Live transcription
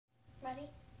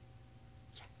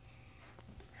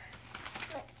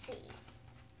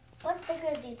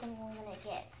stickers do you think I'm gonna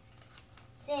get?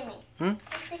 Sammy, what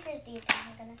stickers do you think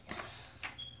I'm gonna get?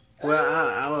 Well,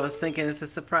 I was thinking it's a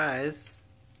surprise.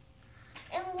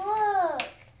 And look!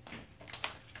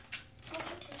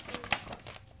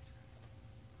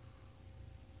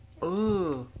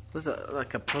 Ooh, was it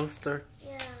like a poster?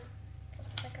 Yeah,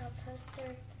 like a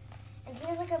poster. And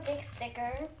here's like a big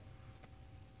sticker.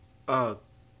 Oh,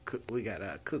 we got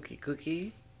a cookie.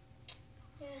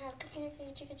 Yeah, I have cookie and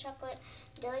food, chicken chocolate,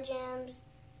 jelly jams,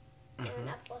 and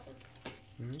apple blossom.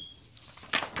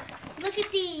 Look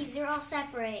at these, they're all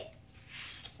separate.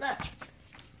 Look.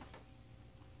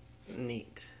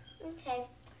 Neat. Okay,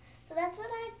 so that's what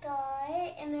I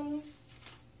got, and then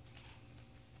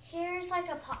here's like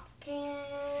a pop can,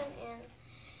 and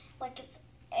like it's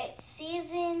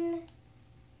season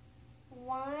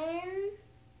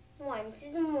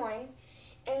season one,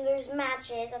 and there's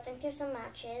matches. I think there's some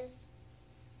matches.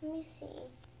 Let me see.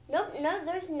 Nope, no,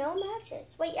 there's no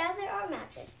matches. Wait, yeah, there are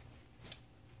matches.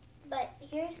 But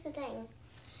here's the thing.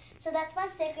 So that's my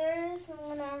stickers.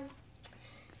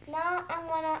 Now I'm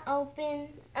gonna open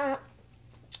up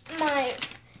my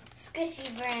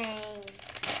squishy brain.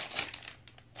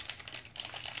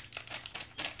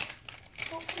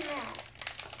 Open that.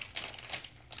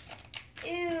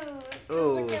 Ew,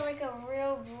 it feels like a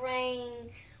real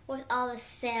brain with all the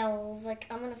cells. Like,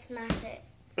 I'm gonna smash it.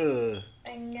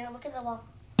 I know, look at the wall.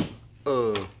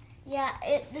 Yeah,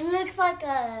 it looks like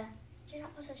a... You're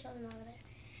not supposed to show them over there.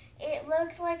 It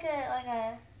looks like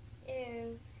a...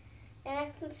 Ew. And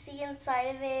I can see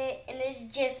inside of it, and it's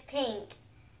just pink.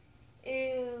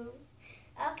 Ew.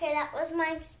 Okay, that was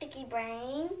my sticky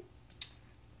brain.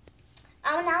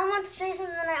 Now I want to show you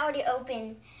something that I already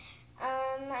opened.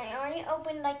 I already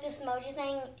opened like this emoji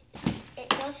thing. It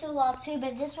goes through the wall too,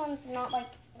 but this one's not like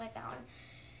that one.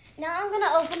 Now I'm gonna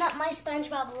open up my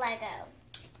SpongeBob Lego.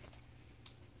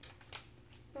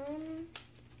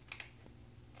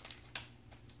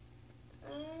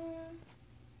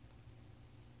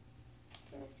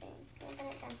 Let's see. Open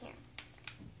it down here.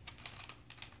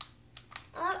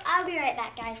 I'll be right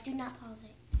back, guys. Do not pause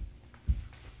it.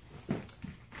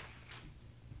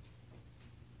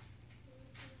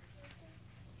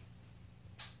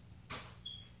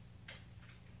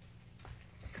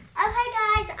 Okay,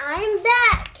 guys, I'm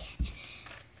back.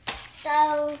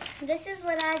 So this is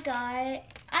what I got.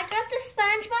 I got the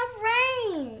SpongeBob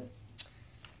rain,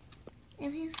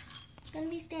 and he's gonna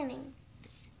be standing.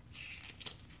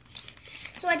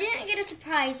 So I didn't get a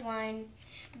surprise one,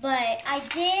 but I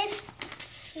did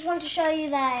just want to show you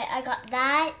that I got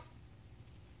that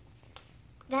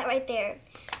right there.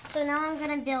 So now I'm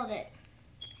gonna build it.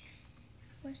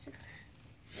 Where's the...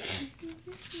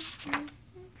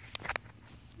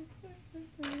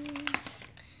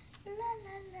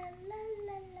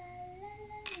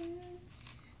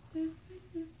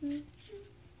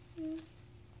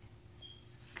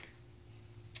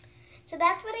 So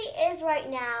that's what he is right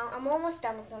now. I'm almost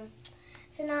done with him.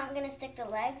 So now I'm going to stick the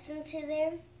legs into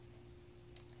there.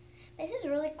 This is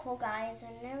really cool, guys.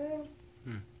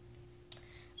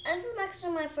 This is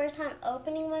actually my first time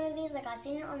opening one of these. Like, I've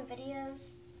seen it on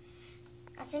videos.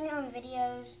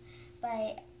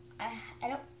 But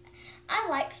I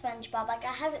like SpongeBob. Like,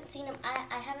 I haven't seen him.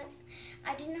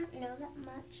 I did not know that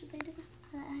much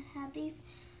that I had these.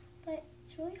 But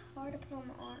it's really hard to put on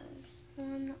my arms.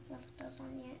 I'm not left those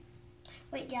on yet.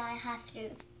 Wait, yeah, I have to.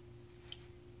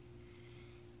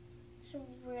 It's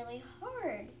really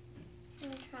hard. Let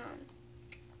me try.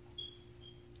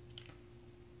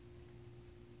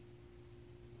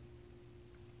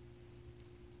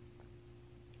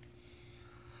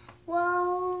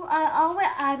 Well,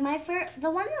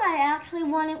 the one that I actually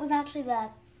wanted was actually the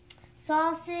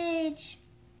sausage.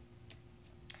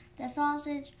 But this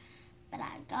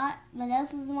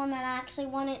is the one that I actually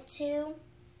wanted too.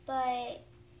 But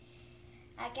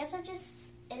I guess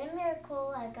in a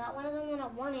miracle, I got one of them that I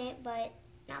wanted, but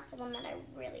not the one that I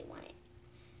really wanted.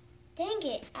 Dang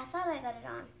it, I thought I got it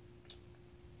on.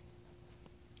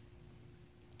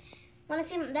 Want to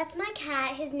see? That's my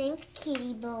cat. His name's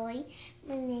Kitty Boy.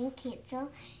 My name's Kitzel.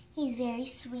 He's very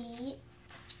sweet.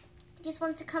 Just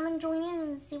wants to come and join in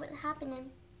and see what's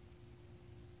happening.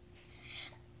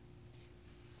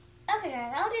 Okay,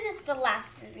 guys, I'll do this for the last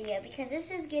video because this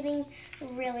is getting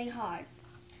really hard.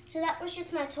 So that was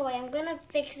just my toy. I'm going to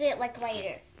fix it like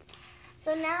later.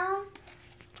 So now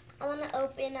I want to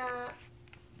open up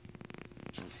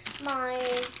my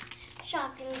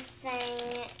Shopkins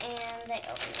thing, and they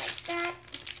open like that.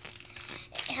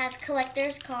 It has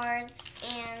collector's cards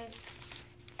and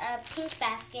a pink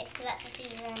basket, so that's a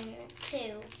season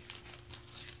 2.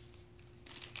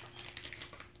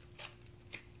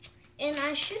 And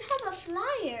I should have a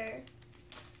flyer.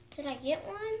 Did I get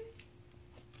one?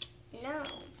 No.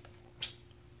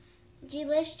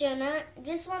 Delish donut.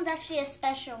 This one's actually a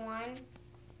special one.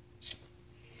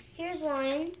 Here's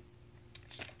one.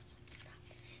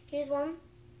 Here's one.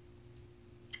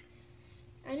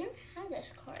 I never had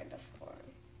this card before.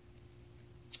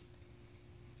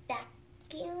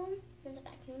 Vacuum. Where's the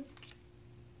vacuum?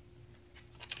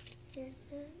 Here's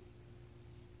that.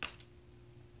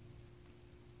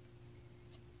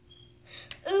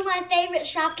 Ooh, my favorite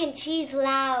Shopkins cheese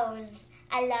lows.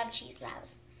 I love cheese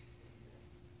lows.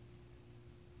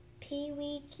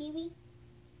 Pee-wee kiwi.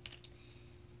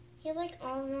 Here's like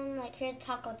all of them. Like here's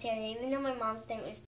Taco Terry. Even though my mom's name was